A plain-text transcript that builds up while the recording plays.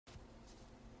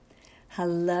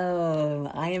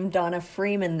Hello, I am Donna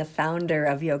Freeman, the founder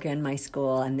of Yoga in My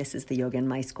School, and this is the Yoga in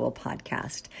My School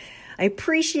podcast. I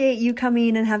appreciate you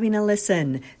coming and having a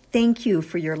listen. Thank you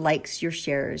for your likes, your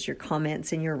shares, your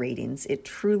comments, and your ratings. It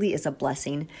truly is a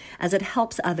blessing as it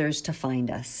helps others to find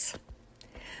us.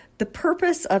 The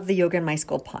purpose of the Yoga in My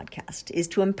School podcast is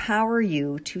to empower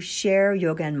you to share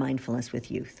yoga and mindfulness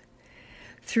with youth.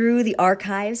 Through the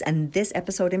archives and this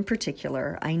episode in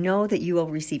particular, I know that you will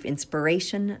receive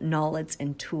inspiration, knowledge,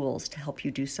 and tools to help you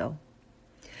do so.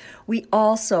 We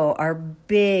also are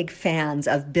big fans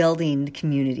of building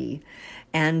community,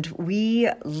 and we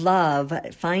love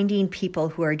finding people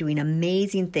who are doing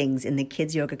amazing things in the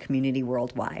kids yoga community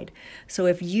worldwide. So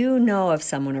if you know of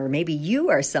someone, or maybe you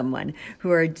are someone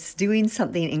who are doing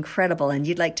something incredible and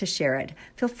you'd like to share it,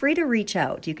 feel free to reach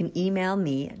out. You can email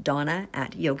me,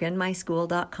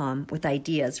 donna@yogainmyschool.com, with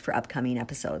ideas for upcoming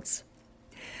episodes.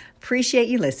 Appreciate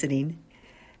you listening.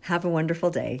 Have a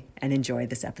wonderful day and enjoy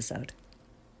this episode.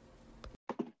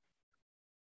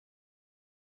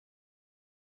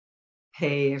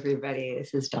 Hey, everybody.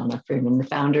 This is Donna Freeman, the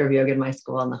founder of Yoga in My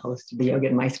School and the host of the Yoga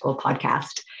in My School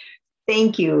podcast.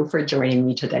 Thank you for joining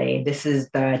me today. This is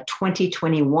the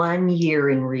 2021 year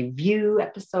in review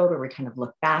episode where we kind of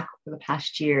look back over the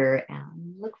past year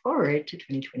and look forward to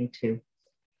 2022.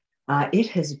 It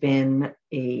has been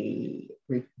a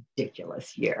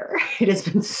ridiculous year. It has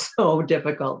been so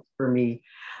difficult for me,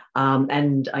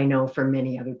 and I know for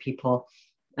many other people.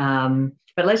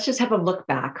 But let's just have a look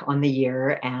back on the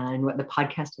year and what the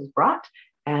podcast has brought.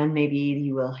 And maybe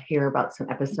you will hear about some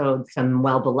episodes, some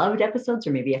well-beloved episodes,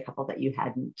 or maybe a couple that you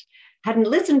hadn't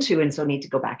listened to and so need to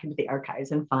go back into the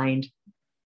archives and find.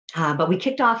 But we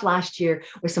kicked off last year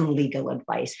with some legal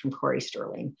advice from Corey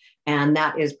Sterling. And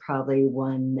that is probably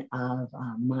one of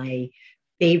my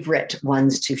favorite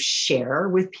ones to share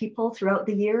with people throughout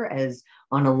the year, as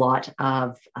on a lot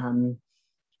of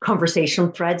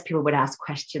conversation threads, people would ask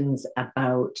questions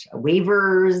about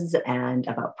waivers and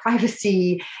about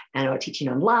privacy and about teaching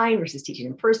online versus teaching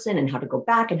in person and how to go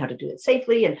back and how to do it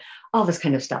safely and all this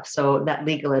kind of stuff. So that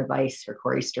legal advice for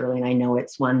Corey Sterling, I know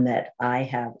it's one that I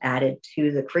have added to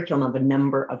the curriculum of a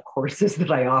number of courses that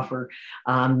I offer.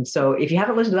 So if you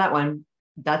haven't listened to that one,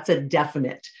 that's a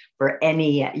definite for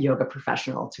any yoga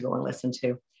professional to go and listen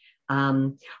to.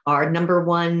 Our number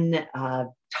one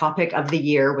topic of the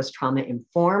year was trauma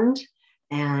informed,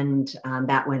 and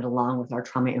that went along with our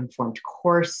trauma informed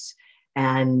course,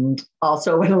 and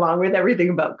also went along with everything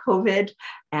about COVID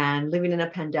and living in a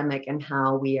pandemic and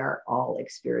how we are all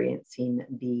experiencing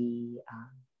the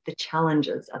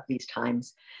challenges of these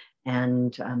times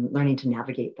and learning to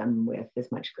navigate them with as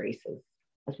much grace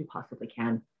as we possibly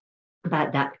can.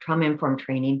 But that trauma informed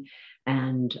training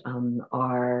and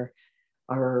our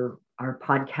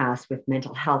podcast with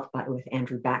mental health, but with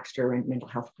Andrew Baxter and mental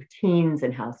health for teens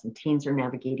and how some teens are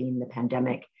navigating the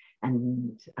pandemic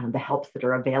and the helps that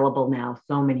are available now,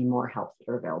 so many more helps that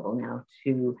are available now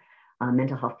to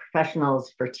mental health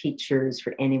professionals, for teachers,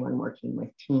 for anyone working with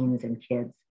teens and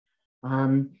kids.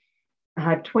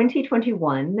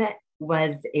 2021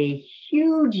 was a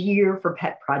huge year for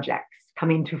pet projects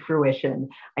coming to fruition.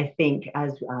 I think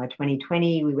as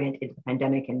 2020, we went into the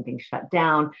pandemic and things shut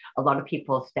down. A lot of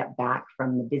people stepped back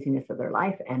from the busyness of their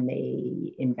life and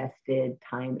they invested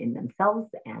time in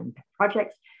themselves and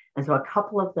projects. And so a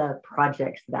couple of the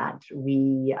projects that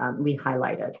we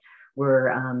highlighted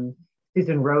were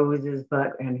Susan Rose's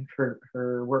book and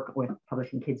her work with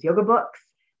publishing kids yoga books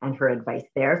and her advice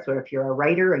there. So if you're a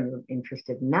writer and you're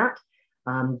interested in that,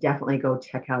 definitely go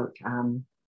check out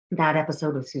that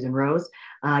episode with Susan Rose.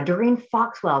 Doreen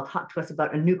Foxwell talked to us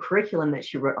about a new curriculum that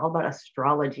she wrote all about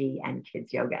astrology and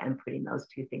kids yoga and putting those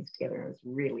two things together. It was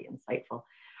really insightful.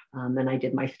 And I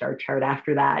did my star chart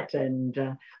after that and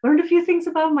learned a few things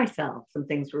about myself. Some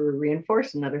things were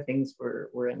reinforced and other things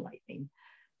were enlightening.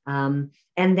 And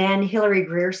then Hillary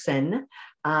Grierson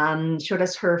showed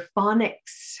us her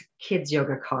phonics kids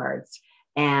yoga cards.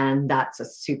 And that's a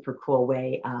super cool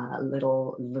way,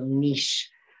 little niche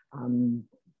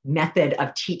method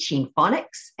of teaching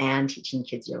phonics and teaching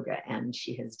kids yoga. And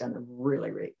she has done a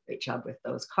really, really great job with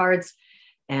those cards.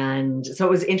 And so it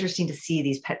was interesting to see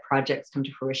these pet projects come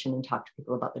to fruition and talk to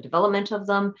people about the development of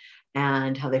them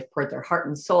and how they've poured their heart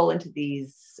and soul into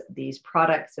these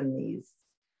products and these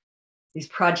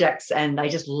projects. And I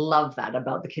just love that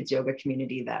about the kids yoga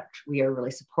community, that we are really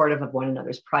supportive of one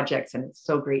another's projects. And it's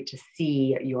so great to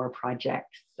see your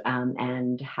projects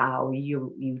and how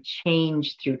you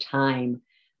change through time.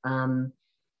 And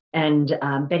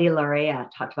Betty Larea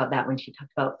talked about that when she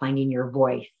talked about finding your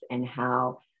voice and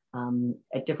how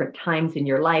at different times in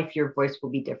your life, your voice will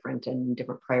be different and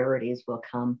different priorities will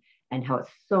come, and how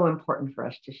it's so important for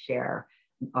us to share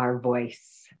our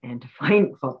voice and to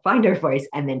find our voice,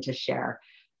 and then to share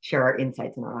our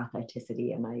insights and our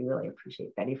authenticity. And I really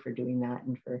appreciate Betty for doing that,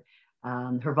 and for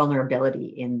her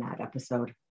vulnerability in that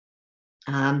episode.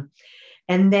 And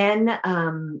then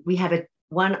we had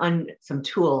one on some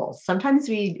tools. Sometimes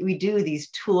we do these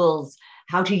tools,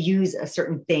 how to use a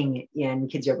certain thing in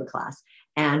kids yoga class.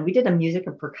 And we did a music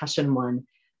and percussion one,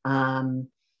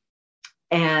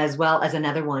 as well as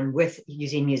another one with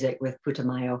using music with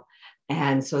Putumayo.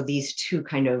 And so these two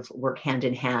kind of work hand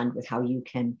in hand with how you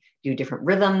can do different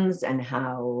rhythms, and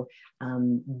how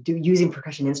using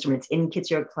percussion instruments in kids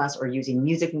yoga class, or using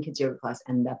music in kids yoga class,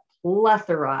 and the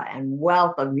plethora and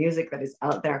wealth of music that is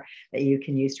out there that you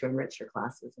can use to enrich your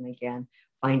classes. And again,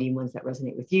 finding ones that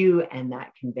resonate with you and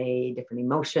that convey different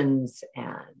emotions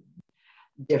and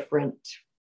different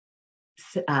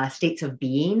states of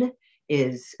being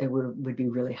would be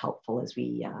really helpful as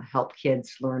we help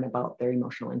kids learn about their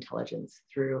emotional intelligence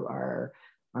through our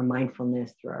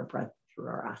mindfulness, through our breath, through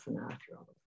our asana, through all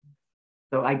those.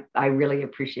 So I really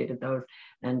appreciated those,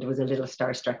 and was a little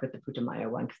starstruck with the Putumayo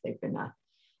one, because they've been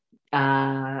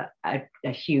a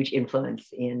huge influence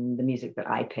in the music that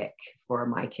I pick for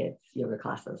my kids' yoga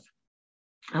classes.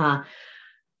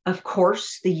 Of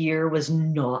course, the year was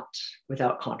not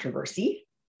without controversy.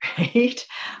 Right?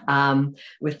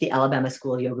 With the Alabama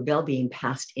School Yoga Bill being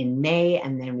passed in May.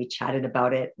 And then we chatted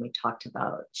about it. We talked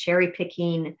about cherry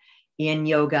picking in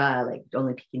yoga, like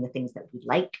only picking the things that we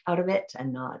like out of it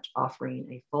and not offering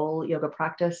a full yoga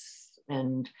practice.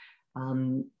 And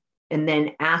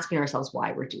then asking ourselves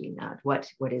why we're doing that. What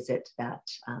is it that,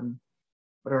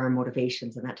 what are our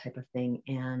motivations and that type of thing?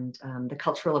 And the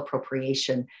cultural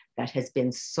appropriation that has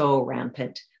been so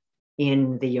rampant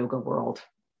in the yoga world.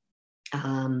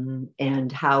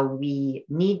 And how we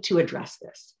need to address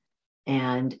this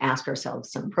and ask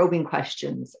ourselves some probing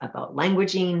questions about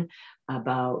languaging,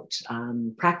 about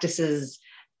practices,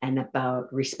 and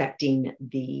about respecting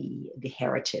the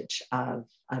heritage of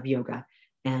yoga,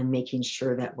 and making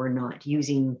sure that we're not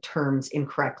using terms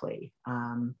incorrectly.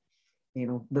 My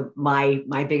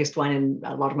biggest one, and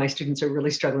a lot of my students are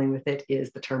really struggling with it,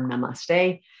 is the term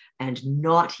namaste, and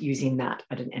not using that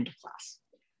at an end of class.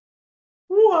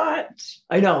 What?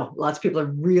 I know lots of people are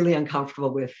really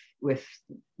uncomfortable with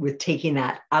taking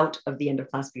that out of the end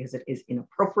of class because it is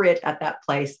inappropriate at that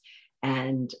place,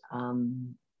 and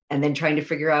then trying to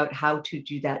figure out how to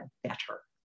do that better.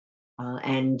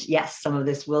 And yes, some of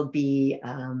this will be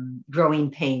growing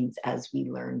pains as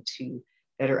we learn to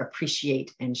better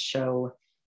appreciate and show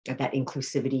that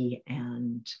inclusivity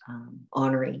and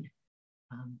honoring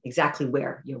exactly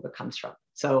where yoga comes from.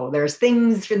 So there's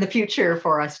things in the future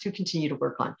for us to continue to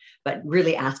work on, but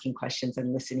really asking questions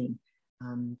and listening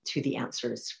to the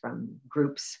answers from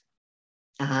groups.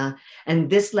 And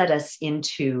this led us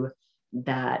into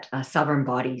that Sovereign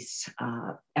Bodies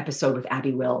episode with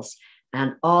Abby Wills,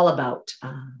 and all about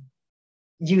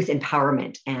youth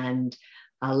empowerment and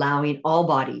allowing all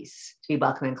bodies to be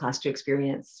welcome in class to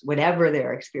experience whatever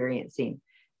they're experiencing,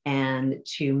 and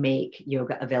to make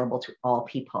yoga available to all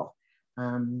people.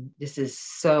 This is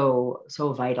so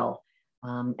vital,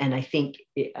 and I think,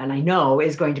 and I know,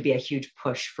 is going to be a huge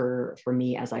push for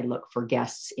me as I look for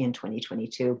guests in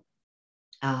 2022.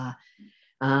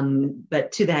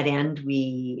 But to that end,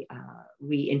 we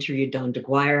interviewed Dawn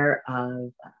DeGuire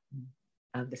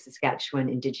of the Saskatchewan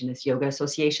Indigenous Yoga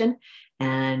Association,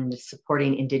 and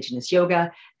supporting Indigenous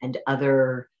yoga and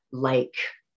other like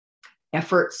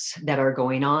efforts that are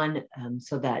going on,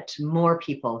 so that more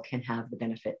people can have the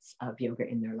benefits of yoga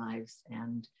in their lives,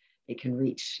 and it can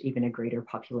reach even a greater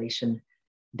population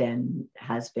than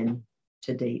has been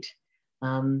to date.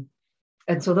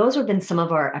 And so those have been some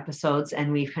of our episodes,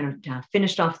 and we've kind of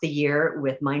finished off the year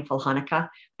with Mindful Hanukkah.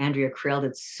 Andrea Creel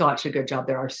did such a good job.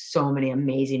 There are so many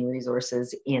amazing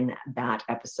resources in that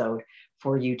episode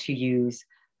for you to use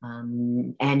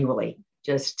annually.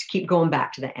 Just keep going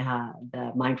back to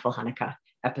the Mindful Hanukkah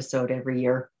episode every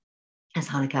year as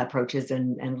Hanukkah approaches,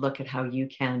 and look at how you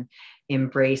can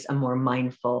embrace a more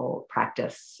mindful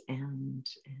practice and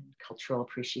cultural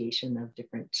appreciation of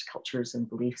different cultures and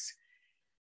beliefs.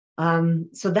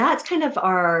 So that's kind of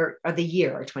the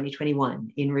year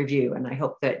 2021 in review. And I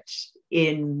hope that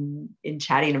in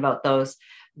chatting about those,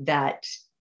 that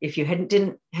if you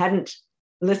hadn't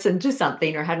listened to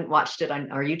something or hadn't watched it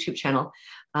on our YouTube channel,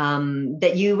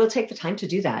 that you will take the time to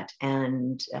do that.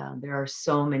 And there are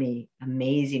so many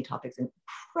amazing topics,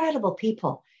 incredible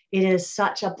people. It is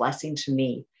such a blessing to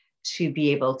me to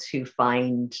be able to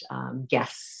find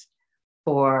guests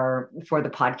for the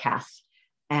podcast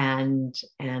and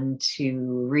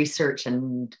to research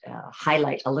and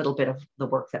highlight a little bit of the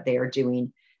work that they are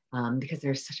doing, because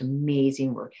there's such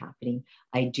amazing work happening.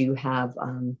 I do have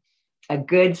a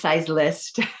good sized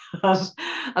list of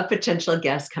potential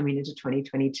guests coming into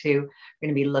 2022. We're going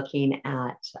to be looking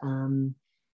at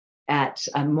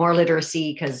more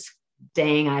literacy, because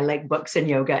dang, I like books and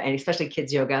yoga, and especially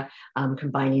kids yoga.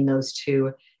 Combining those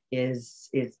two is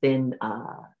been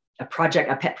a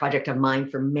pet project of mine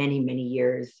for many, many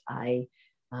years. I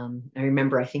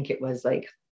remember, I think it was like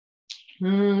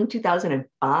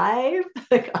 2005,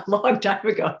 like a long time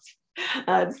ago,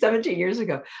 17 years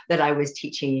ago, that I was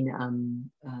teaching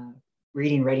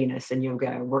reading readiness and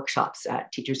yoga workshops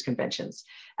at teachers' conventions.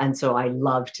 And so I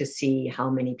love to see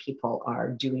how many people are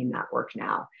doing that work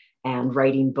now and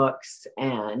writing books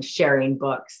and sharing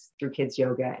books through kids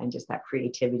yoga, and just that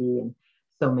creativity and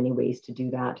so many ways to do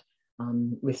that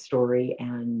with story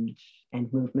and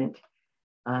movement.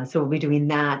 So we'll be doing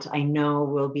that. I know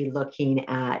we'll be looking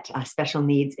at special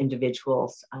needs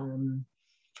individuals.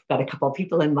 Got a couple of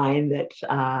people in mind that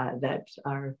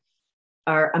are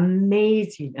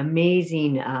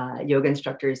amazing yoga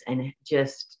instructors, and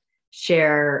just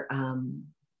share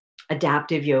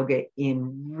adaptive yoga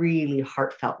in really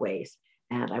heartfelt ways.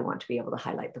 And I want to be able to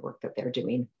highlight the work that they're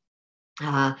doing.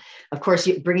 Of course,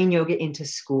 bringing yoga into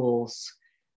schools.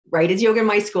 Right, is Yoga in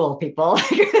My School, people.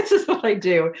 This is what I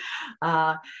do.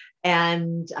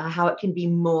 And how it can be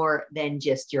more than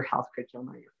just your health curriculum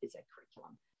or your physics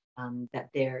curriculum. That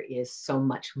there is so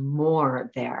much more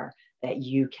there that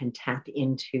you can tap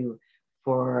into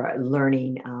for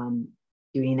learning,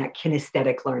 doing that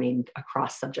kinesthetic learning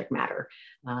across subject matter.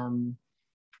 And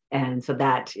so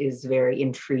that is very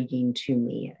intriguing to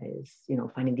me, is,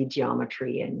 finding the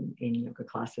geometry in yoga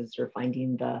classes, or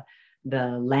finding the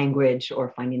language, or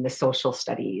finding the social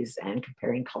studies and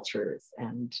comparing cultures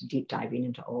and deep diving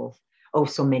into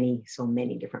so many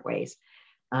different ways.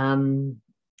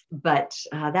 But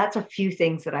that's a few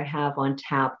things that I have on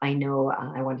tap. I know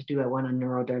I want to do one on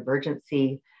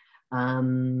neurodivergency,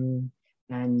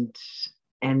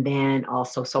 and then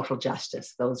also social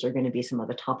justice. Those are going to be some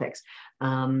other topics.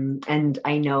 And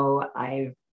I know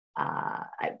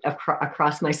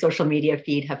across my social media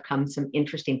feed have come some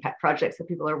interesting pet projects that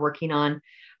people are working on.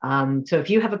 So if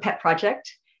you have a pet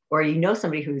project, or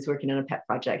somebody who's working on a pet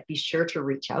project, be sure to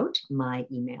reach out. My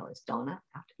email is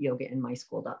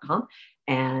donna@yogainmyschool.com.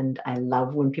 And I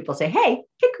love when people say, hey,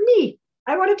 pick me.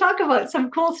 I want to talk about some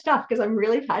cool stuff, because I'm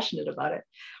really passionate about it.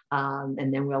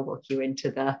 And then we'll work you into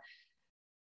the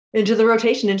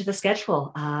rotation, into the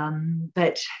schedule.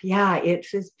 But yeah, it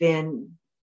has been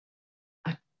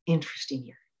an interesting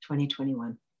year,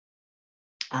 2021.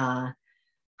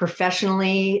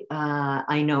 Professionally,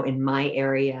 I know in my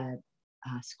area,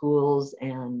 schools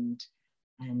and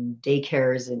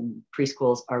daycares and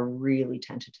preschools are really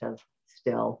tentative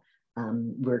still.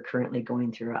 We're currently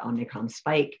going through an Omicron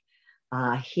spike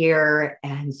here.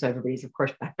 And so everybody's, of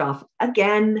course, backed off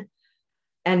again.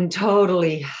 And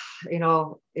totally,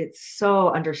 it's so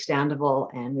understandable.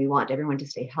 And we want everyone to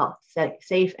stay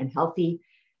safe and healthy,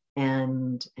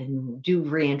 and do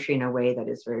reentry in a way that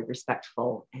is very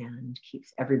respectful and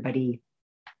keeps everybody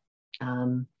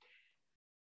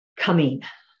coming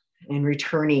and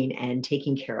returning and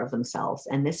taking care of themselves.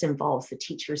 And this involves the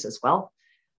teachers as well.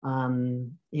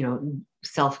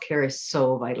 Self-care is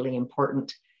so vitally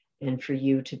important, and for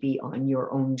you to be on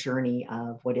your own journey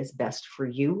of what is best for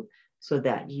you, so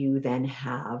that you then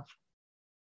have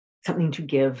something to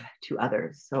give to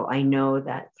others. So I know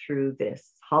that through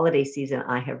this holiday season,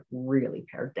 I have really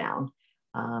pared down.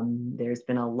 There's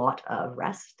been a lot of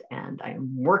rest, and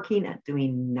I'm working at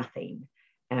doing nothing.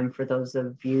 And for those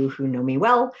of you who know me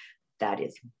well, that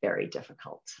is very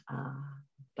difficult,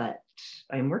 but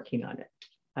I'm working on it.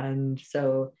 And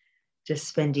so just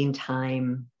spending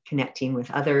time connecting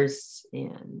with others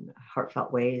in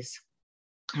heartfelt ways,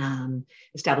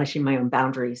 establishing my own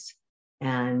boundaries,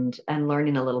 and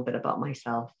learning a little bit about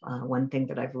myself. One thing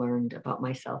that I've learned about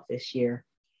myself this year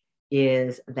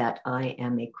is that I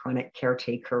am a chronic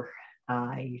caretaker.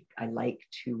 I like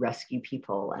to rescue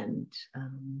people and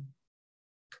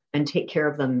take care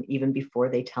of them even before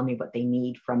they tell me what they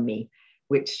need from me,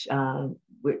 which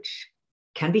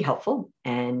can be helpful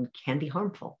and can be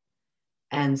harmful.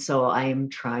 And so I'm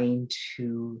trying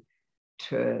to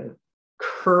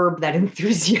curb that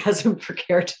enthusiasm for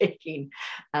caretaking,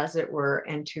 as it were,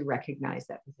 and to recognize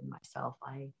that within myself,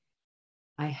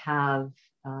 I have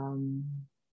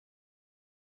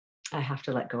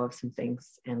to let go of some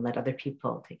things and let other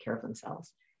people take care of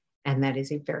themselves. And that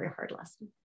is a very hard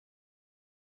lesson.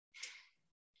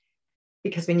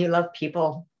 Because when you love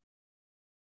people,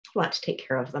 you want to take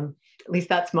care of them. At least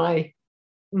that's my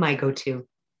go-to.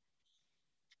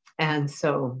 And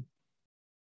so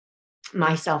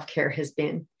my self-care has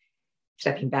been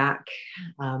stepping back,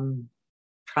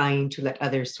 trying to let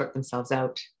others sort themselves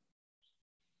out,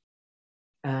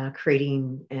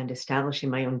 creating and establishing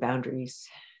my own boundaries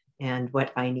and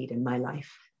what I need in my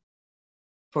life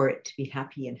for it to be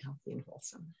happy and healthy and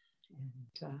wholesome.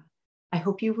 And I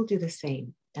hope you will do the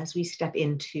same as we step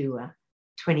into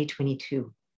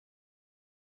 2022.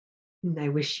 And I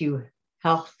wish you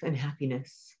health and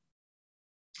happiness.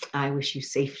 I wish you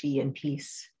safety and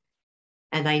peace.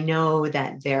 And I know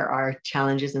that there are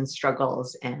challenges and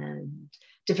struggles and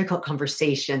difficult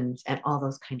conversations and all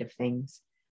those kind of things.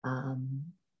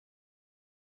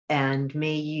 And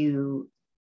may you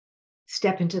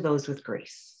step into those with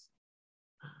grace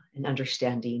and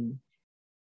understanding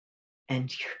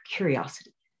and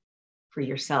curiosity for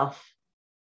yourself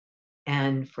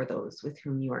and for those with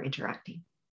whom you are interacting.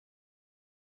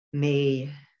 May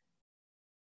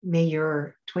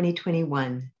your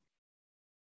 2021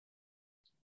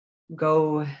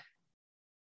 go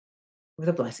with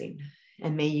a blessing,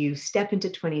 and may you step into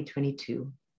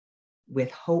 2022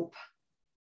 with hope.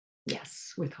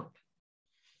 Yes, with hope.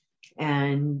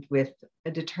 And with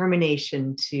a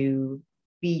determination to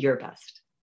be your best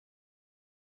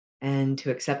and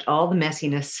to accept all the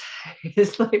messiness.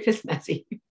 His life is messy,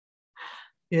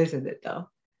 isn't it though?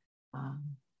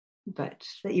 But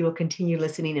that you will continue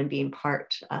listening and being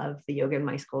part of the Yoga in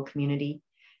My School community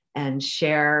and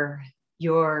share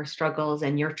your struggles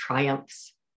and your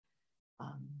triumphs,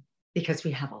 because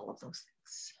we have all of those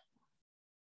things.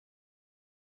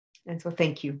 And so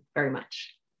thank you very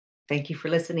much. Thank you for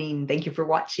listening. Thank you for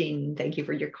watching. Thank you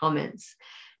for your comments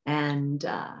and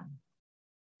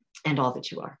all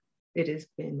that you are. It has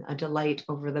been a delight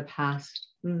over the past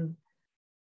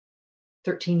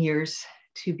 13 years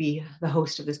to be the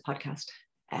host of this podcast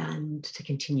and to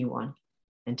continue on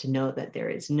and to know that there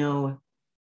is no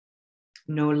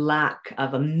lack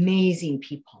of amazing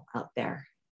people out there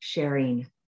sharing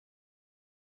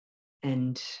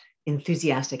and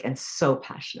enthusiastic and so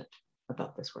passionate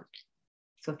about this work.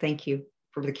 So thank you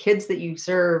for the kids that you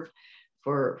serve,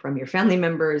 from your family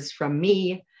members, from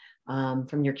me,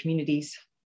 from your communities.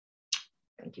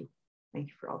 Thank you. Thank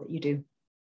you for all that you do.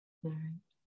 All right.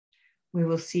 We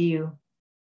will see you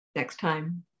next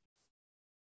time.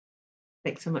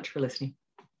 Thanks so much for listening.